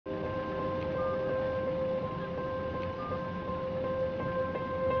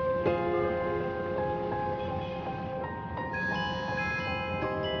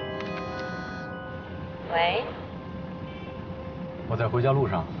我在回家路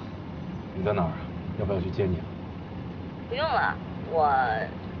上，你在哪儿啊？要不要去接你啊？不用了，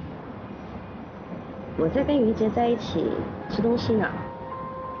我在跟于杰在一起吃东西呢。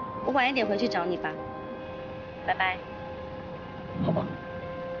我晚一点回去找你吧。拜拜。好吧。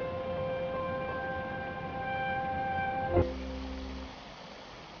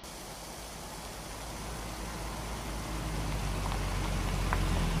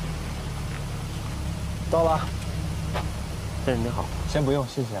到了。先生您好。先不用，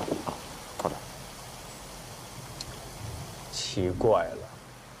谢谢。好的。奇怪了，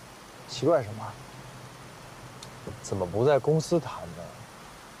奇怪什么？怎么不在公司谈呢？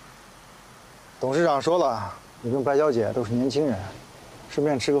董事长说了，你跟白小姐都是年轻人，顺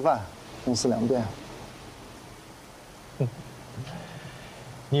便吃个饭，公司2便。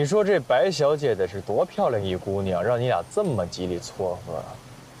你说这白小姐得是多漂亮一姑娘，让你俩这么极力撮合？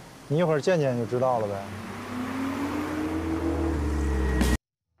你一会儿见见就知道了呗。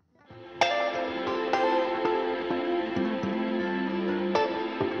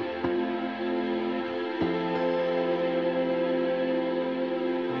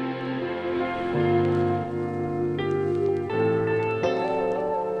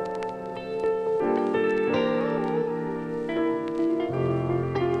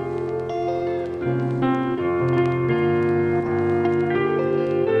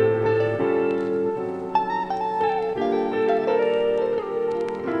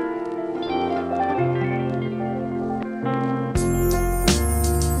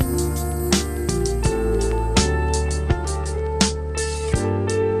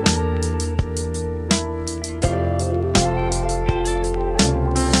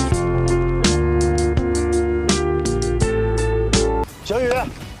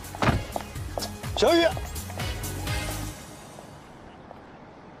小雨，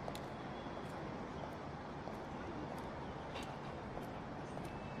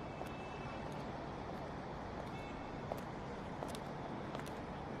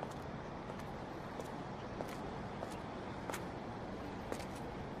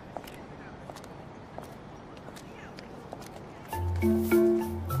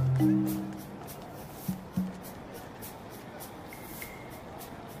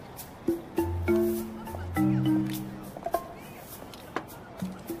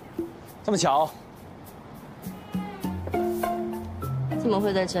这么巧？怎么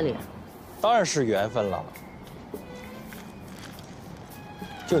会在这里啊？当然是缘分了。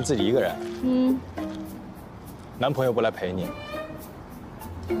就你自己一个人？嗯，男朋友不来陪你？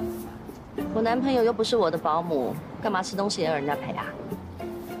我男朋友又不是我的保姆，干嘛吃东西也要人家陪啊？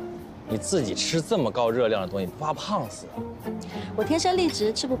你自己吃这么高热量的东西，不怕胖死？我天生丽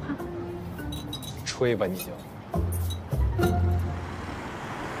质，吃不胖。吹吧你就。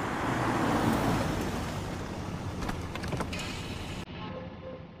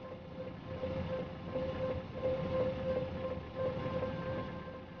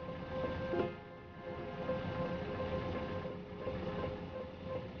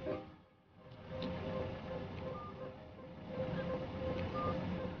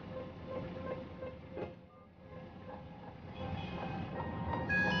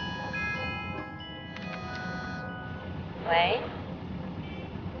喂，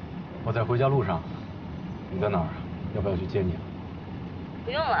我在回家路上，你在哪儿啊？要不要去接你啊？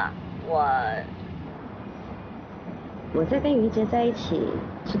不用了，我在跟于杰在一起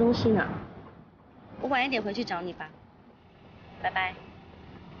吃东西呢。我晚一点回去找你吧。拜拜。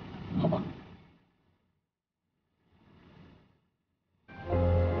好吧。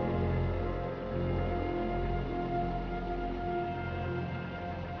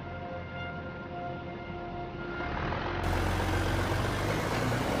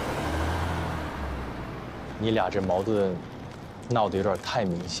你俩这矛盾闹得有点太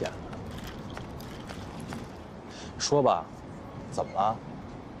明显了。说吧，怎么了？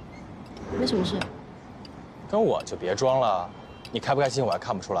没什么事。跟我就别装了，你开不开心我还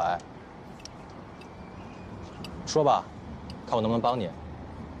看不出来。说吧，看我能不能帮你。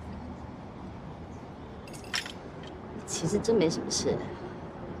其实真没什么事，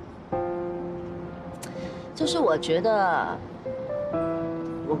就是我觉得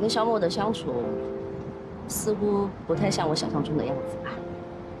我跟萧默的相处似乎不太像我想象中的样子吧。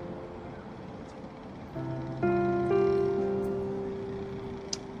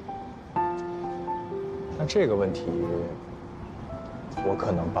那这个问题，我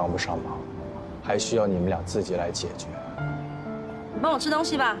可能帮不上忙，还需要你们俩自己来解决。你帮我吃东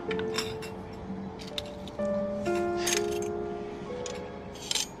西吧。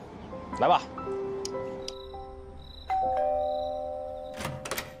来吧。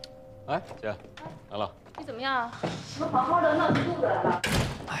哎，姐，来了。你怎么么样？我好好的闹起肚子来了。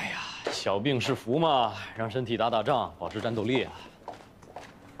哎呀，小病是福嘛，让身体打打仗，保持战斗力啊。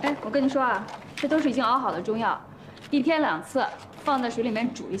哎，我跟你说啊，这都是已经熬好的中药，一天2次，放在水里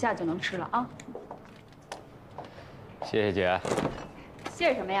面煮一下就能吃了啊。谢谢姐。谢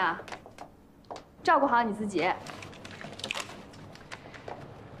谢什么呀？照顾好你自己。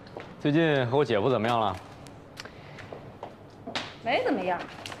最近和我姐夫怎么样了？没怎么样，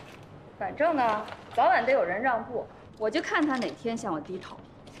反正呢，早晚得有人让步，我就看他哪天向我低头。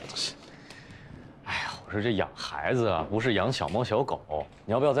哎呀，我说这养孩子啊，不是养小猫小狗，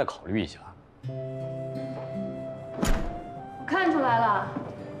你要不要再考虑一下？我看出来了，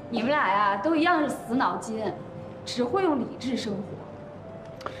你们俩呀都一样是死脑筋，只会用理智生活。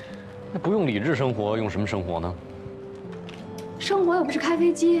那不用理智生活，用什么生活呢？生活又不是开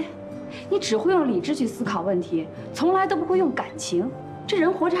飞机，你只会用理智去思考问题，从来都不会用感情，这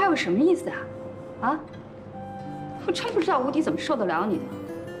人活着还有什么意思啊？啊？我真不知道吴迪怎么受得了你的。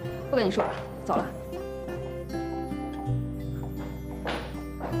不跟你说了，走了。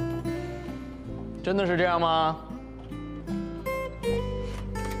真的是这样吗？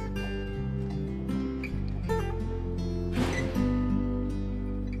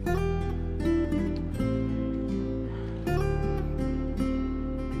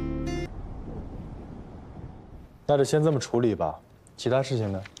那就先这么处理吧，其他事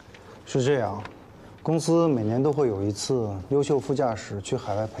情呢？是这样，公司每年都会有一次优秀副驾驶去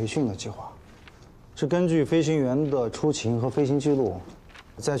海外培训的计划，是根据飞行员的出勤和飞行记录，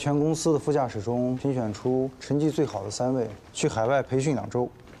在全公司的副驾驶中评选出成绩最好的3位，去海外培训2周。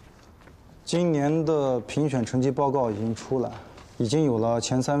今年的评选成绩报告已经出来，已经有了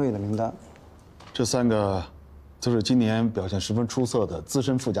前3位的名单。这3个都是今年表现十分出色的资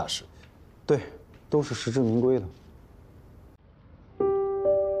深副驾驶。对，都是实至名归的。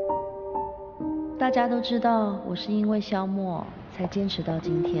大家都知道我是因为萧默才坚持到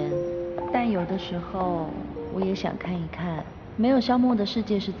今天，但有的时候我也想看一看没有萧默的世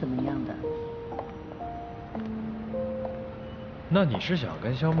界是怎么样的。那你是想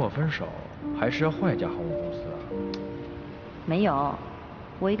跟萧默分手，还是要换一家航空公司啊？没有，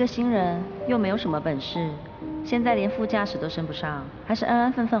我一个新人又没有什么本事，现在连副驾驶都升不上，还是安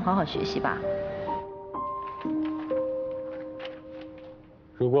安分分好好学习吧。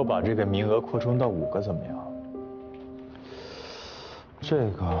如果把这个名额扩充到5个怎么样？这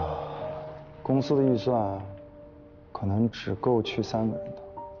个公司的预算可能只够去3个人的。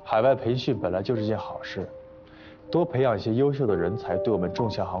海外培训本来就是件好事，多培养一些优秀的人才，对我们众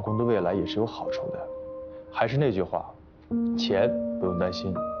享航空的未来也是有好处的。还是那句话，钱不用担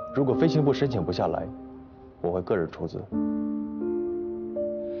心，如果飞行部申请不下来，我会个人出资。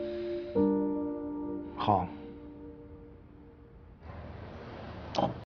好。